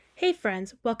Hey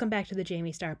friends, welcome back to the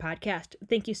Jamie Star podcast.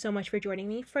 Thank you so much for joining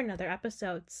me for another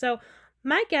episode. So,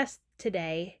 my guest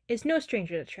today is no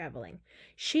stranger to traveling.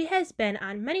 She has been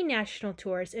on many national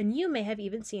tours, and you may have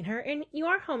even seen her in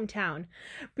your hometown.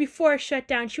 Before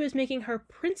shutdown, she was making her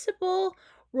principal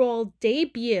role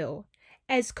debut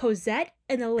as Cosette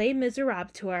in the Les Miserables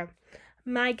tour.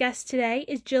 My guest today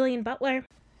is Jillian Butler.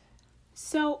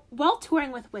 So, while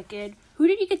touring with Wicked, who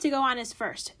did you get to go on as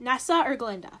first, Nessa or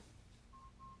Glinda?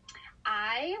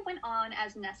 I went on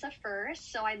as Nessa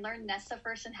first, so I learned Nessa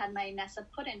first and had my Nessa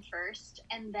put in first,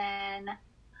 and then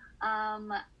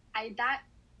that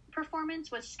performance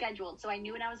was scheduled, so I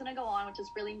knew when I was going to go on, which was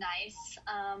really nice.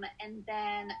 And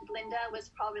then Glinda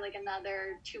was probably like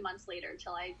another 2 months later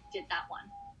till I did that one.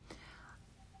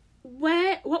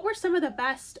 What were some of the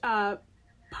best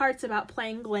parts about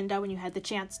playing Glinda when you had the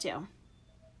chance to?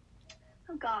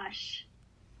 Oh gosh,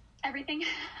 everything.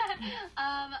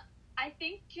 I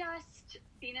think just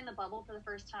being in the bubble for the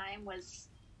first time was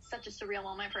such a surreal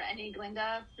moment for any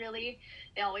Glinda, really.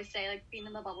 They always say, like, being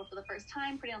in the bubble for the first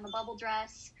time, putting on the bubble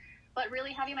dress, but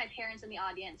really having my parents in the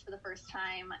audience for the first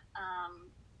time,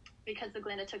 because the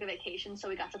Glinda took a vacation, so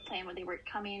we got to plan when they were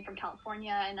coming from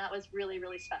California, and that was really,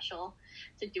 really special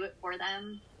to do it for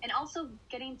them. And also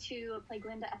getting to play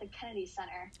Glinda at the Kennedy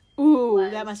Center. Ooh,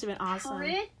 that must have been awesome.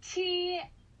 Pretty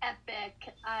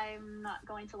epic, I'm not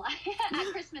going to lie,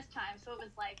 at Christmas time. So it was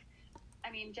like,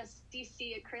 just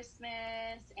DC at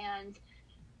Christmas and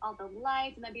all the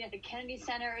lights, and then being at the Kennedy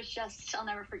Center is just, I'll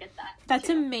never forget that. That's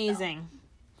amazing.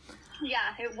 So,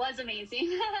 yeah, it was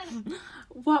amazing.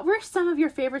 What were some of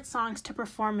your favorite songs to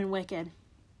perform in Wicked?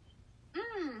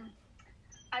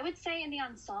 I would say in the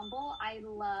ensemble, I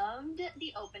loved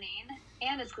the opening,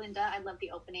 and as Glinda, I loved the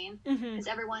opening, because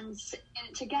everyone's in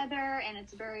it together, and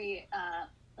it's very,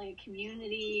 like a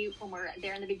community when we're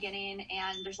there in the beginning,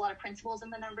 and there's a lot of principals in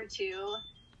the number two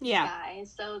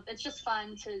guys, so it's just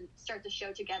fun to start the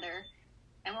show together,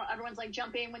 and everyone's like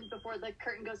jumping before the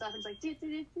curtain goes up, and it's like do, do,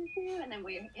 do, do, do, and then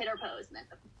we hit our pose, and then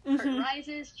the curtain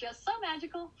rises. Just so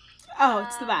magical.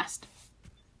 It's the best.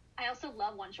 I also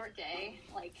love One Short Day,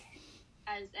 like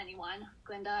as anyone,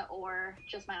 Glinda or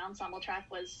just my ensemble track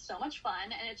was so much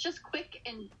fun, and it's just quick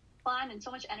and fun and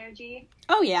so much energy.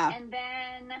 Oh yeah. And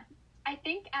then I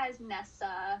think as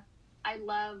Nessa, I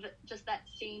love just that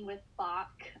scene with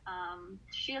Bach.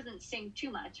 She doesn't sing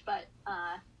too much, but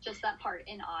just that part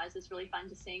in Oz is really fun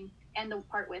to sing. And the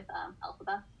part with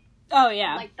Elphaba. Oh,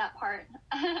 yeah. I like that part.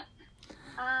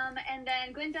 And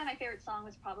then Glinda, my favorite song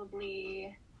was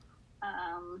probably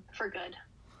For Good.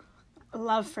 I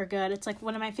love For Good. It's like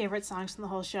one of my favorite songs from the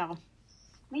whole show.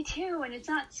 Me too, and it's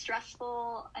not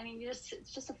stressful.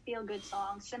 It's just a feel-good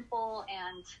song. Simple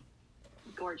and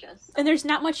gorgeous. And there's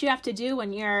not much you have to do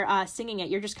when you're singing it.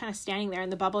 You're just kind of standing there in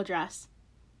the bubble dress.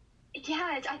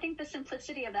 Yeah, I think the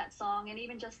simplicity of that song, and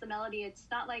even just the melody, it's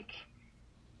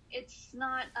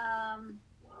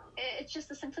just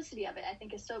the simplicity of it, I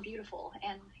think, is so beautiful,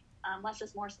 and less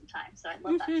is more sometimes, so I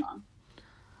love that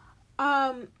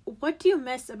song. What do you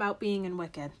miss about being in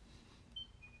Wicked?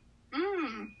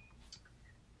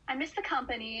 I miss the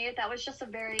company. That was just a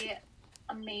very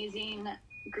amazing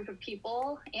group of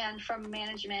people, and from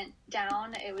management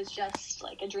down, it was just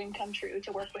like a dream come true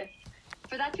to work with.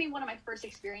 For that to be one of my first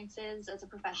experiences as a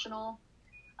professional,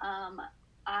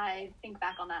 I think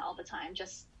back on that all the time,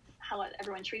 just how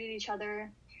everyone treated each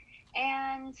other,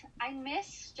 and I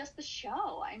miss just the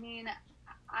show.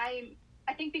 I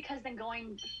think because then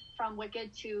going from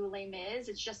Wicked to Les Mis,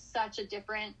 it's just such a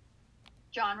different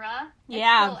genre.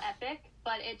 Yeah. It's still epic,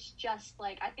 but it's just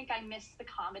like, I think I miss the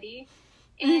comedy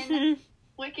in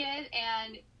Wicked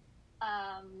and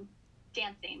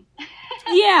dancing.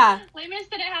 Yeah. Les Mis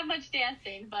didn't have much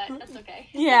dancing, but that's okay.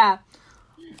 Yeah.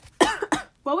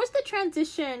 What was the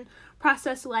transition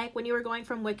process like when you were going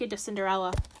from Wicked to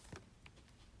Cinderella?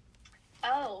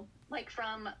 Oh, like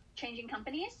from changing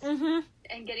companies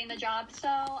and getting the job. So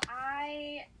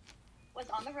I was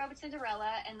on the road with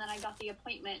Cinderella, and then I got the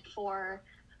appointment for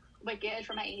Wicked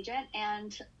from my agent,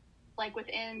 and like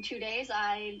within 2 days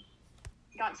I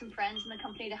got some friends in the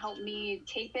company to help me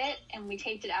tape it, and we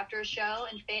taped it after a show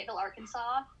in Fayetteville,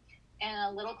 Arkansas, in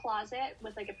a little closet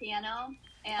with like a piano.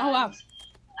 And oh wow.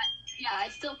 I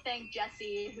still thank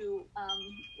Jesse, who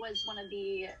was one of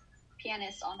the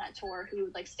pianists on that tour, who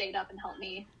like stayed up and helped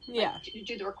me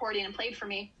do the recording and played for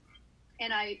me.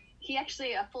 And he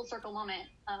actually, a full circle moment,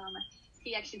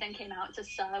 he actually then came out to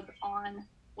sub on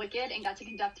Wicked and got to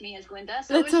conduct me as Glinda.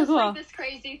 So it was just cool. Like this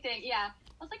crazy thing. Yeah.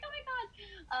 I was like, oh my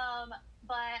God.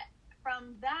 But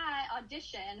from that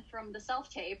audition, from the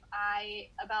self-tape,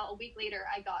 about a week later,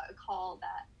 I got a call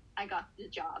that I got the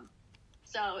job.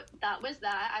 So that was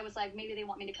that. I was like, maybe they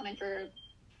want me to come in for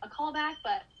a callback,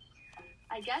 but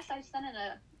I guess I sent in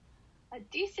a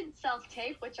decent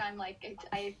self-tape, which I'm like,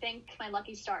 I think my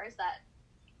lucky stars that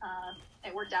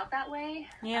it worked out that way.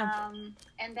 Yeah.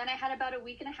 And then I had about a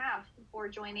week and a half before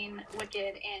joining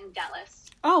Wicked in Dallas.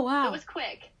 Oh, wow. It was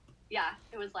quick. Yeah,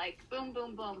 it was like boom,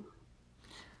 boom, boom.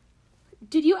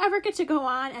 Did you ever get to go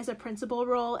on as a principal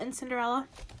role in Cinderella?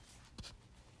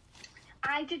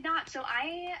 I did not. So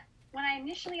when I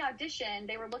initially auditioned,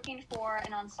 they were looking for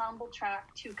an ensemble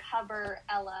track to cover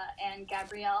Ella and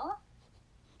Gabrielle.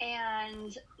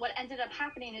 And what ended up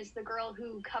happening is the girl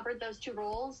who covered those two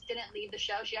roles didn't leave the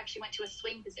show. She actually went to a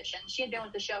swing position. She had been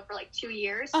with the show for like 2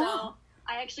 years. So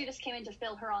I actually just came in to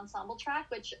fill her ensemble track,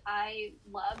 which I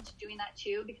loved doing that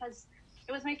too, because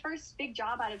it was my first big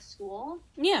job out of school.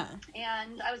 Yeah.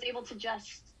 And I was able to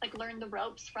just like learn the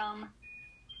ropes from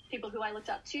people who I looked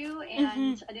up to,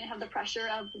 and I didn't have the pressure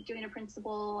of doing a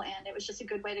principal, and it was just a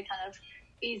good way to kind of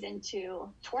ease into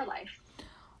tour life.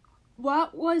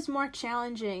 What was more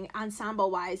challenging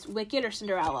ensemble-wise, Wicked or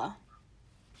Cinderella?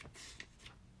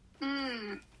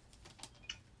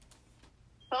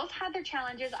 Both had their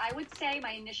challenges. I would say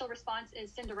my initial response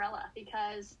is Cinderella,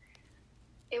 because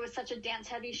it was such a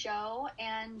dance-heavy show,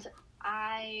 and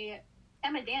I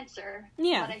am a dancer.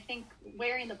 Yeah. But I think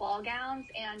wearing the ball gowns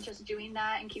and just doing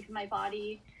that and keeping my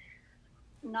body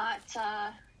not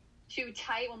too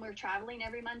tight when we were traveling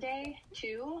every Monday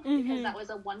too, because that was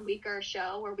a 1 weeker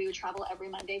show where we would travel every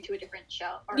Monday to a different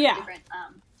show or a different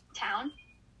town.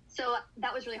 So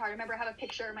that was really hard. I remember I have a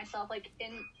picture of myself like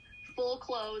in full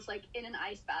clothes, like in an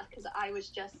ice bath, because I was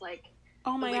just like,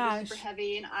 oh my the weight gosh, was super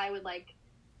heavy, and I would like,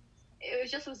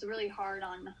 was really hard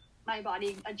on my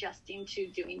body adjusting to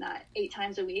doing that 8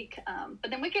 times a week. But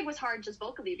then Wicked was hard just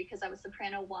vocally because I was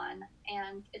soprano 1,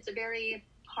 and it's a very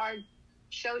hard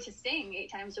show to sing 8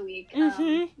 times a week.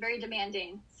 Very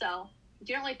demanding. So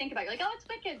you don't really think about it. You're like, oh, it's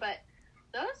Wicked, but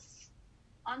those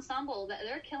ensemble,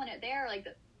 they're killing it there. Like,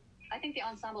 I think the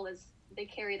ensemble they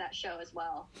carry that show as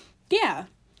well. Yeah.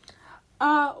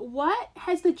 What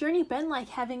has the journey been like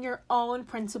having your own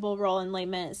principal role in Les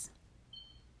Mis?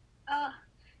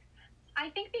 I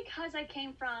think because I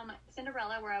came from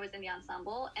Cinderella, where I was in the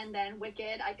ensemble, and then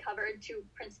Wicked, I covered 2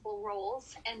 principal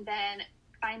roles, and then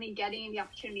finally getting the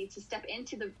opportunity to step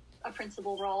into a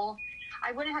principal role,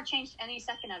 I wouldn't have changed any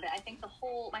second of it. I think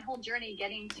my whole journey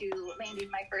getting to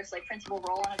landing my first like principal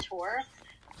role on a tour,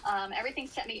 everything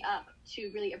set me up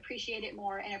to really appreciate it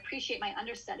more and appreciate my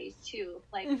understudies too.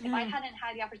 Like if I hadn't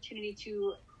had the opportunity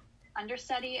to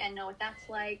understudy and know what that's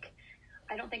like,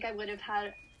 I don't think I would have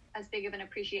had as big of an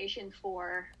appreciation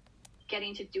for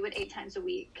getting to do it 8 times a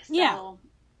week. So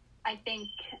I think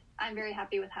I'm very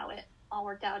happy with how it all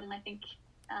worked out, and I think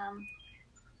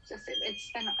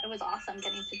it was awesome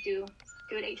getting to do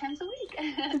it 8 times a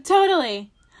week. Totally.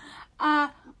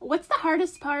 What's the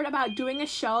hardest part about doing a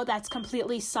show that's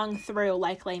completely sung through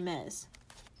like Les Mis?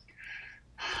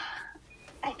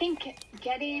 I think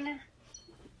getting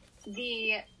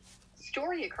the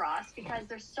story across, because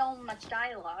there's so much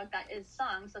dialogue that is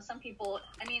sung. So some people,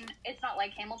 I mean, it's not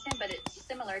like Hamilton, but it's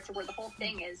similar to where the whole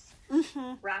thing is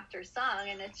rapped or sung,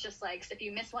 and it's just like, so if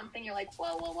you miss one thing, you're like,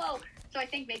 whoa, whoa, whoa. So I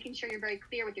think making sure you're very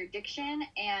clear with your diction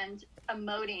and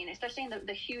emoting, especially in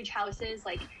the huge houses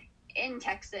like in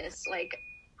Texas. Like,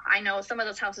 I know some of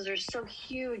those houses are so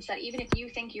huge that even if you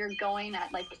think you're going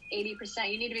at like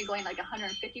 80%, you need to be going like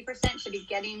 150% to be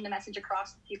getting the message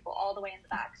across to people all the way in the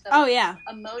back. So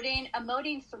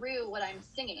emoting through what I'm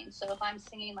singing. So if I'm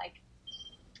singing like,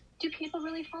 do people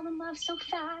really fall in love so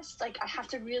fast? Like, I have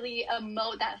to really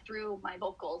emote that through my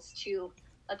vocals to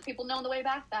let the people know on the way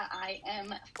back that I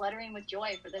am fluttering with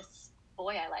joy for this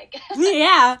boy I like.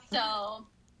 Yeah. So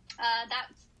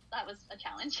that was a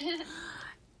challenge.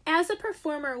 As a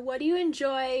performer, what do you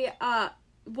enjoy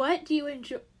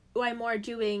more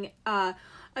doing? A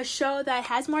show that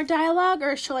has more dialogue,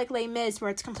 or a show like Les Mis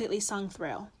where it's completely sung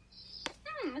through?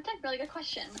 That's a really good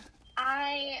question.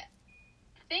 I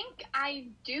think I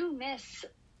do miss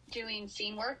doing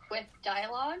scene work with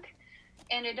dialogue,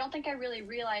 and I don't think I really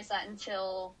realized that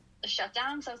until the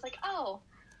shutdown. So I was like, oh,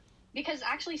 because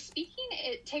actually speaking,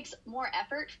 it takes more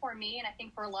effort for me, and I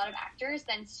think for a lot of actors,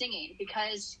 than singing,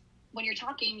 because when you're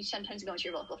talking, you sometimes go into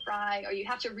your vocal fry, or you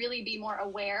have to really be more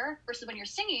aware, versus when you're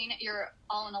singing, you're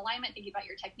all in alignment, thinking about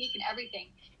your technique and everything.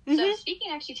 So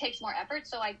speaking actually takes more effort.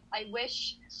 So I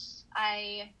wish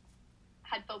I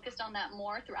had focused on that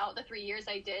more throughout the 3 years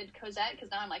I did Cosette, because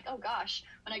now I'm like, oh gosh,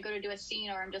 when I go to do a scene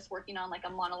or I'm just working on like a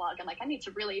monologue, I'm like, I need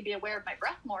to really be aware of my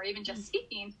breath more, even just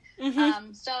speaking.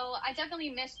 So I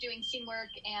definitely miss doing scene work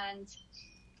and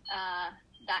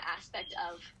that aspect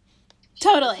of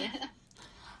Totally.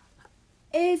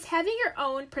 Is having your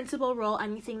own principal role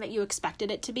anything that you expected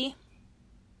it to be?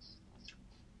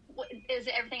 Is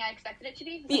it everything I expected it to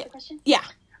be? Is that the question? Yeah.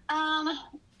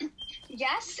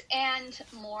 Yes, and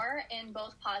more in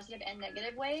both positive and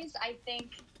negative ways. I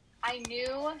think I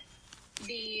knew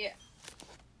the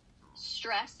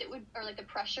stress it would, or like the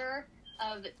pressure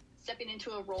of stepping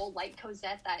into a role like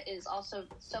Cosette that is also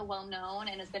so well known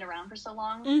and has been around for so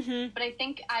long. Mm-hmm. But I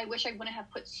think I wish I wouldn't have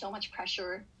put so much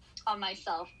pressure on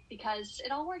myself, because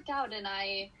it all worked out and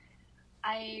I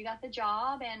got the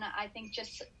job, and I think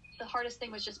just the hardest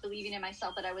thing was just believing in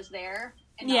myself that I was there,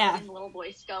 and not letting the little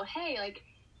voice go, hey, like,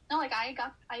 no, like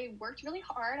I worked really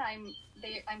hard. I'm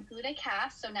who they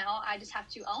cast, so now I just have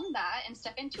to own that and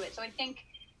step into it. So I think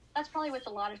that's probably with a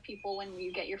lot of people when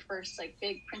you get your first like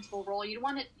big principal role. You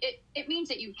want it means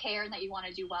that you care and that you want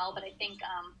to do well. But I think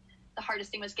the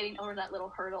hardest thing was getting over that little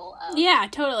hurdle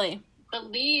of totally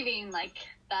believing like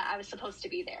that I was supposed to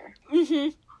be there. Mm-hmm.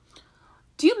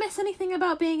 Do you miss anything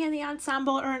about being in the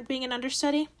ensemble or being an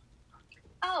understudy?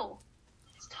 Oh,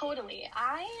 totally.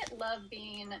 I love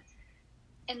being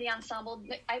in the ensemble.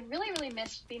 I really, really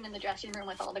miss being in the dressing room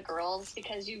with all the girls,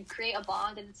 because you create a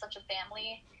bond and it's such a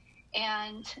family.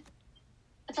 And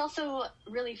it's also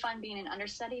really fun being an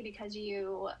understudy because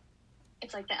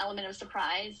it's like the element of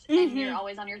surprise, and you're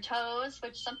always on your toes,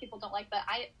 which some people don't like, but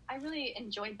I really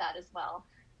enjoyed that as well.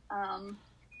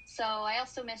 So I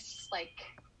also miss like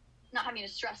not having to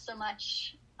stress so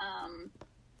much.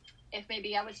 If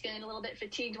maybe I was feeling a little bit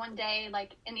fatigued one day,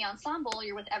 like in the ensemble,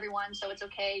 you're with everyone, so it's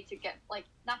okay to get like,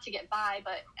 not to get by,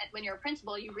 but when you're a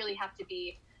principal, you really have to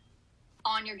be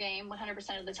on your game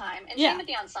 100% of the time. And same with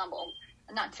the ensemble,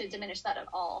 not to diminish that at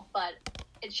all, but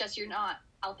it's just you're not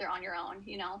out there on your own,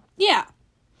 you know? Yeah.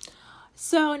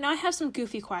 So now I have some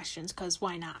goofy questions, because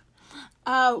why not?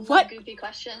 What goofy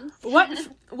questions?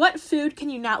 What food can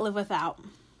you not live without?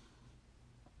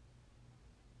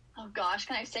 Oh gosh,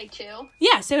 can I say two?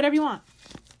 Yeah, say whatever you want.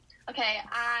 Okay,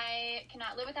 I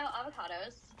cannot live without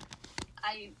avocados.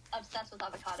 I'm obsessed with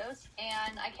avocados,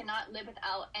 and I cannot live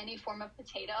without any form of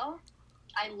potato.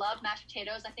 I love mashed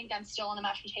potatoes. I think I'm still on the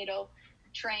mashed potato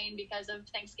train because of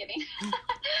Thanksgiving.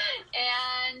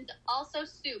 And also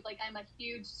soup. Like, I'm a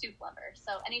huge soup lover,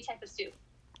 so any type of soup.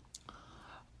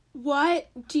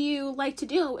 What do you like to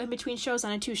do in between shows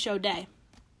on a 2-show day?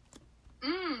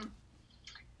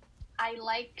 I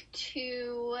like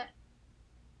to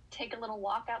take a little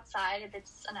walk outside if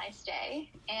it's a nice day,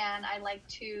 and I like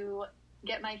to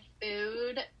get my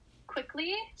food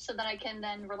quickly so that I can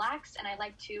then relax, and I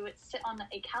like to sit on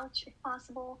a couch if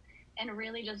possible and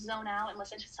really just zone out and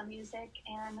listen to some music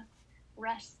and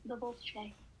rest the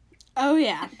day. Oh,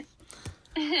 yeah.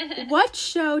 What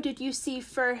show did you see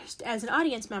first as an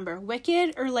audience member,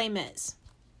 Wicked or Les Mis?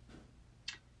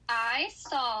 I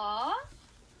saw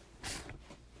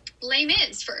Les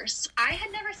Mis first. I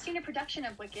had never seen a production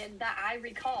of Wicked that I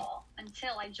recall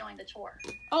until I joined the tour.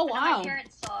 Oh, wow. My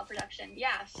parents saw a production.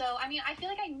 Yeah, so, I mean, I feel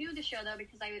like I knew the show, though,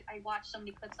 because I watched so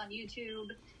many clips on YouTube,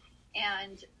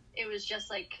 and it was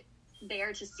just, like,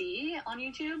 there to see on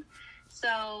YouTube.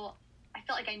 So I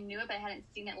felt like I knew it, but I hadn't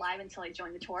seen it live until I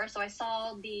joined the tour. So I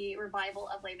saw the revival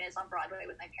of Les Mis on Broadway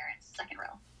with my parents, second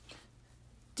row.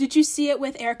 Did you see it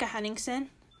with Erica Henningsen?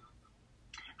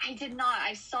 I did not.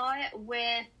 I saw it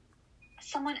with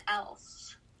someone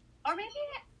else. Or maybe...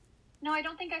 No, I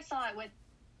don't think I saw it with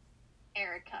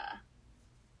Erica.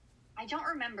 I don't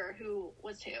remember who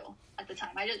was who at the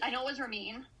time. I know it was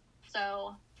Ramin.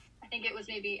 So I think it was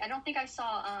maybe... I don't think I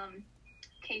saw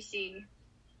Casey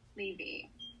Levy.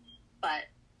 But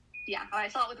yeah, I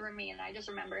saw it with Ramin, and I just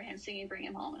remember him singing Bring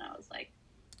Him Home, and I was like,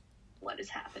 what is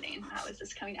happening? How is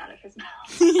this coming out of his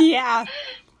mouth? Yeah.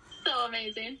 So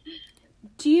amazing.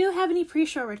 Do you have any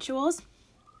pre-show rituals?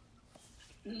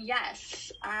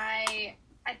 Yes. I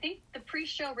think the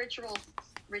pre-show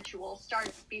ritual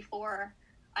starts before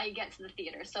I get to the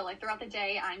theater. So, like, throughout the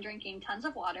day, I'm drinking tons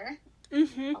of water.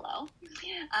 Mm-hmm. Hello.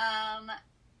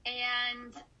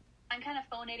 And I'm kind of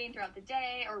phonating throughout the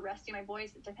day or resting my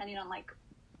voice depending on, like,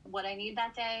 what I need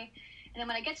that day. And then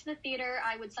when I get to the theater,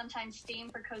 I would sometimes steam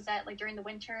for Cosette, like, during the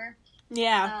winter.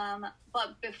 Yeah.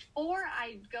 But before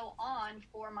I go on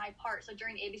for my part, so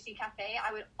during ABC Cafe,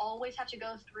 I would always have to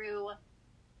go through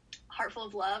Heart Full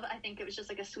of Love. I think it was just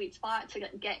like a sweet spot to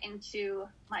get into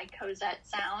my Cosette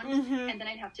sound. Mm-hmm. And then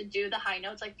I'd have to do the high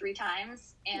notes like 3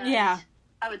 times. And yeah.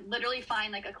 I would literally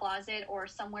find like a closet or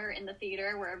somewhere in the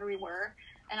theater, wherever we were.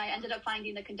 And I ended up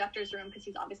finding the conductor's room because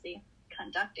he's obviously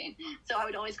conducting. So I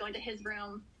would always go into his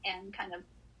room and kind of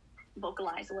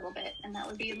vocalize a little bit. And that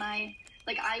would be my,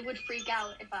 like, I would freak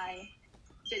out if I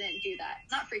didn't do that.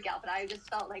 Not freak out, but I just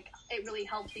felt like it really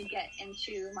helped me get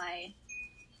into my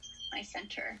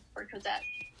center for Cosette.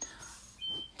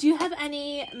 Do you have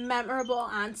any memorable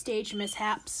on-stage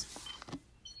mishaps?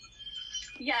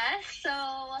 Yes. So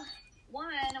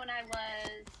one, when I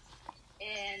was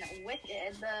in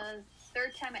Wicked, the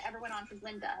third time I ever went on for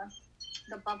Linda,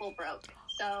 the bubble broke.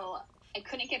 So I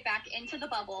couldn't get back into the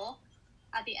bubble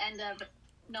at the end of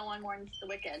No One Mourns the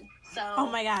Wicked. So, oh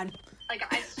my God. Like,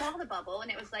 I saw the bubble,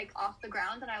 and it was, like, off the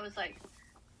ground, and I was like,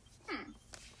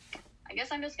 I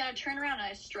guess I'm just going to turn around. And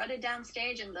I strutted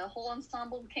downstage, and the whole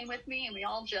ensemble came with me, and we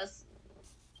all just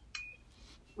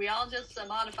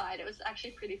modified. It was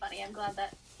actually pretty funny. I'm glad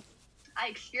that I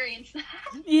experienced that.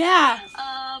 Yeah.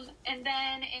 And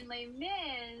then in Les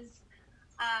Mis,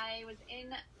 I was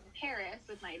in Paris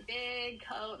with my big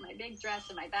coat, my big dress,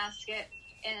 and my basket,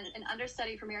 and an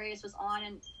understudy from Marius was on,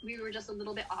 and we were just a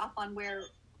little bit off on where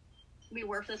we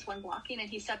were for this one blocking, and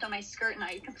he stepped on my skirt, and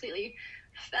I completely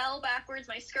fell backwards.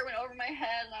 My skirt went over my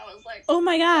head, and I was like, oh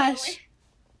my gosh.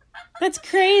 That's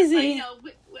crazy. But, you know,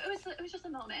 it was just a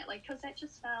moment. Like, Cosette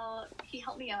just fell. He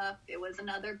helped me up. It was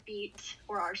another beat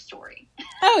for our story.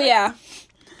 Oh, yeah.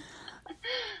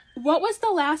 What was the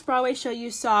last Broadway show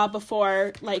you saw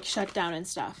before, like, shut down and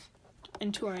stuff?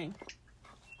 And touring?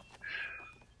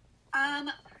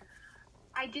 I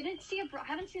haven't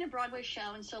seen a Broadway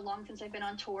show in so long since I've been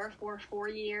on tour for 4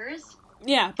 years.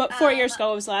 Yeah, but 4 years ago,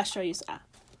 what was the last show you saw?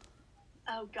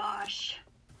 Oh, gosh.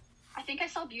 I think I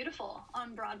saw Beautiful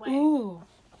on Broadway. Ooh.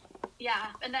 Yeah,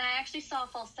 and then I actually saw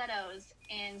Falsettos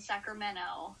in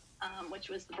Sacramento, which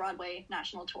was the Broadway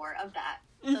national tour of that.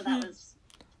 So that was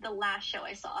the last show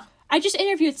I saw. I just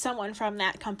interviewed someone from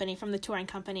that company, from the touring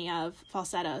company of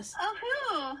Falsettos. Oh,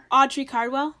 who? Audrey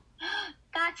Cardwell.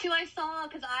 That's who I saw,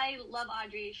 because I love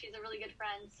Audrey. She's a really good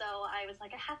friend, so I was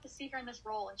like, I have to see her in this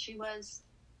role, and she was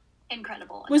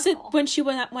incredible. Was it when she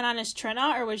went on as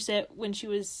Trina, or was it when she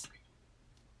was...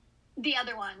 The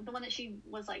other one, the one that she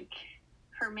was, like,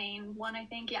 her main one, I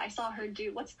think. Yeah, I saw her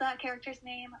do... What's that character's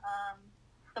name?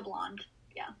 The blonde,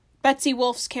 yeah. Betsy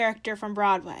Wolfe's character from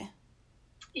Broadway.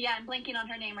 Yeah, I'm blanking on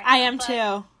her name right now. I now. am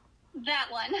too. That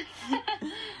one.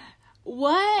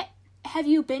 What have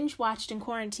you binge-watched in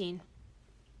quarantine?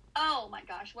 Oh my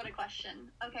gosh, what a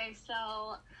question. Okay, so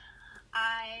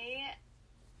I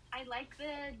like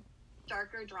the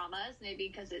darker dramas, maybe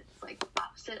because it's like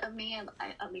opposite of me,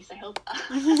 at least I hope.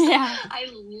 Yeah. I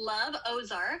love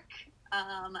Ozark.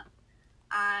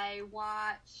 I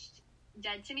watched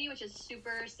Dead to Me, which is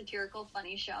super satirical,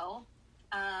 funny show.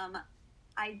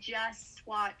 I just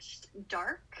watched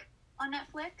Dark on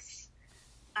Netflix.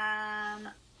 I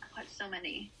watched so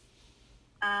many.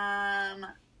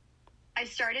 I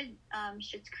started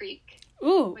Schitt's Creek,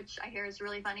 which I hear is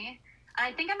really funny.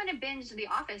 I think I'm going to binge The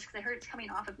Office because I heard it's coming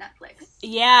off of Netflix.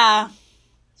 Yeah.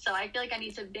 So I feel like I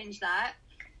need to binge that.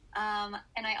 And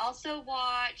I also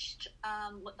watched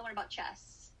the one about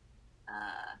chess.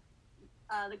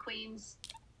 The Queen's...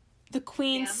 The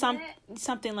Queen's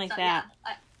something like that. Yeah,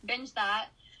 I binged that.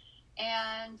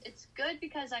 And it's good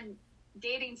because I'm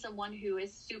dating someone who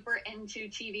is super into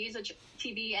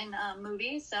TV and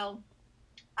movies. So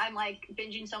I'm like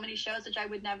binging so many shows, which I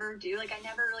would never do. Like, I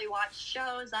never really watched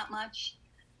shows that much.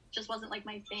 Just wasn't like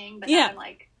my thing. But now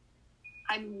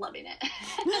I'm loving it.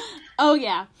 Oh,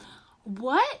 yeah.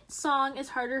 What song is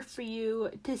harder for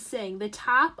you to sing? The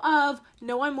top of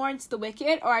No One Mourns the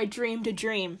Wicked or I Dreamed a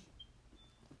Dream?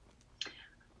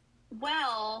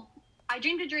 Well, I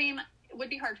Dreamed a Dream would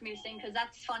be hard for me to sing because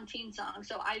that's Fontine's song.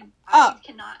 So I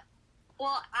cannot.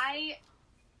 Well, I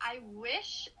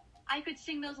wish I could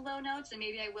sing those low notes, and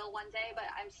maybe I will one day, but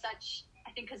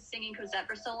I think because singing Cosette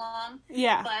for so long.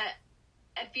 Yeah. But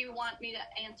if you want me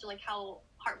to answer, like, how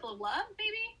Heartful of Love,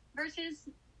 maybe, versus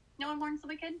No One Mourns the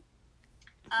Wicked,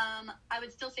 I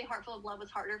would still say Heartful of Love was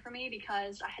harder for me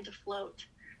because I had to float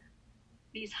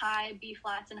these high B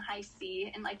flats and high C,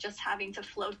 and, like, just having to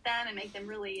float them and make them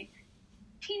really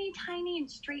teeny tiny and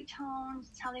straight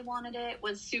tones, how they wanted it,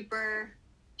 was super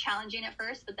challenging at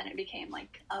first, but then it became,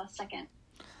 like, a second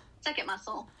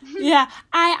muscle. Yeah,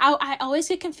 I always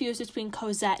get confused between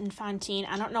Cosette and Fantine.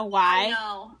 I don't know why. I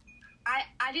know.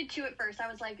 I did too at first.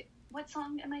 I was like, what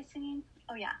song am I singing?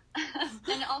 Oh, yeah.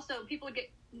 And also, people would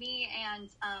get me and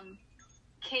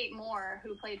Kate Moore,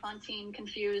 who played Fantine,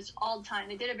 confused all the time.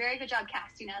 They did a very good job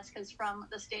casting us, because from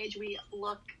the stage we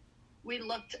looked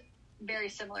very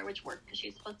similar, which worked because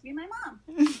she's supposed to be my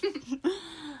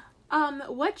mom.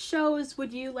 What shows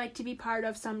would you like to be part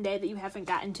of someday that you haven't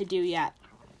gotten to do yet?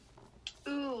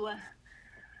 Ooh,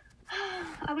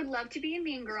 I would love to be in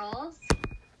Mean Girls.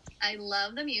 I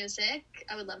love the music.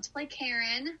 I would love to play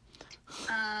Karen.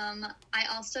 I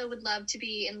also would love to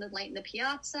be in the Light in the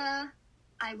Piazza.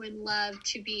 I would love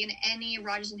to be in any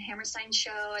Rodgers and Hammerstein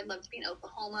show. I'd love to be in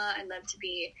Oklahoma. I'd love to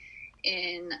be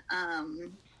in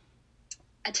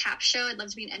a tap show. I'd love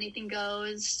to be in Anything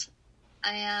Goes.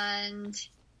 And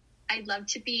I'd love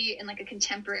to be in like a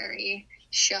contemporary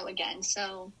show again.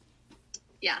 So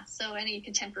yeah, so any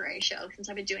contemporary show, since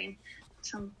I've been doing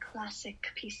some classic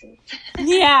pieces.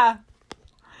 Yeah.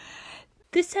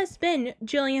 This has been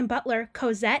Jillian Butler,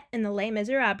 Cosette in the Les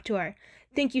Miserables tour.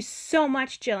 Thank you so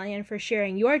much, Jillian, for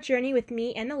sharing your journey with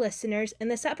me and the listeners in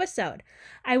this episode.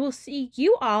 I will see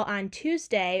you all on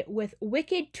Tuesday with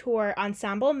Wicked Tour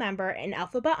Ensemble member and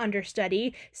Alphaba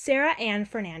understudy, Sarah Ann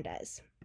Fernandez.